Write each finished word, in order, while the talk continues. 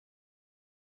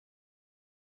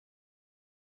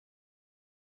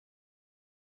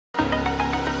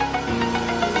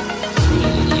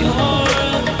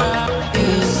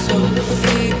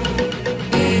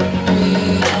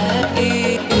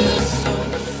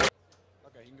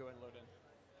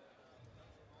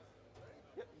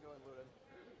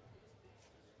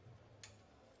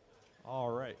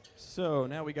right, so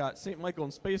now we got St. Michael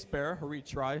and Space Bear, a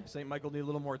retry. St. Michael need a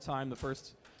little more time the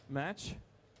first match.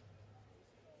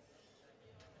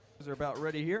 They're about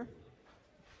ready here.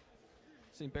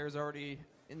 St. Bear's already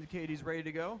indicated he's ready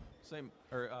to go.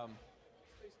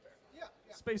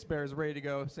 Space Bear is ready to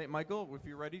go. St. Michael, if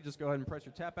you're ready, just go ahead and press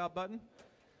your tap out button.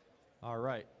 All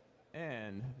right,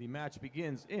 and the match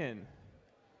begins in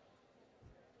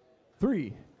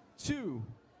 3, 2,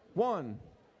 1.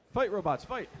 Fight, robots,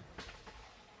 fight.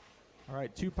 All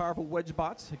right, two powerful wedge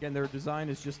bots. Again, their design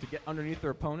is just to get underneath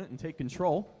their opponent and take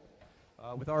control.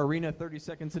 With our arena, 30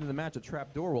 seconds into the match, a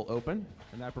trap door will open,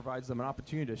 and that provides them an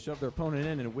opportunity to shove their opponent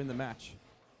in and win the match.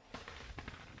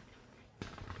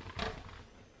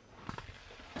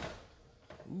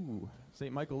 Ooh,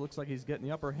 St. Michael looks like he's getting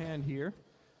the upper hand here.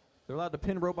 They're allowed to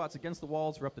pin robots against the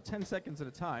walls for up to 10 seconds at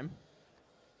a time.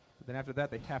 But then after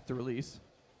that, they have to release.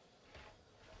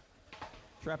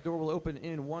 Trap door will open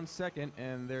in 1 second,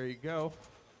 and there you go.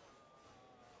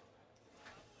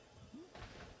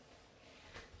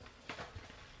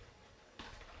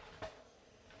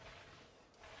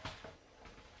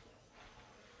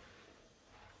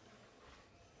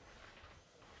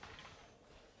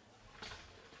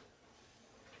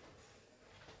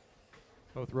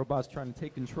 Both robots trying to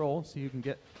take control so you can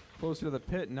get closer to the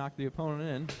pit and knock the opponent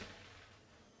in.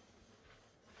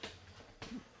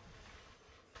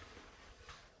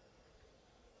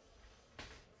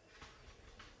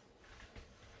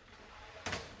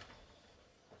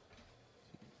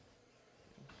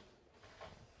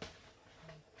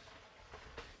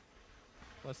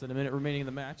 Less than a minute remaining in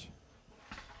the match.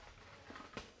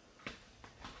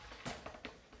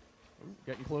 Ooh,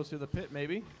 getting closer to the pit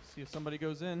maybe. See if somebody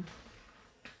goes in.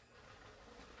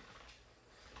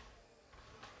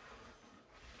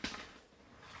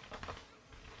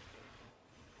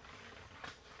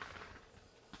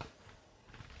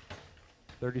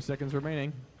 .30 seconds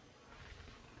remaining.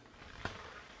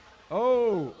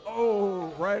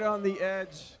 Oh, right on the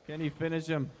edge. Can he finish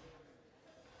him?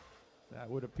 That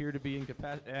would appear to be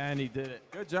incapacitated, and he did it.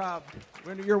 Good job.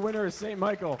 Your winner is St.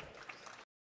 Michael.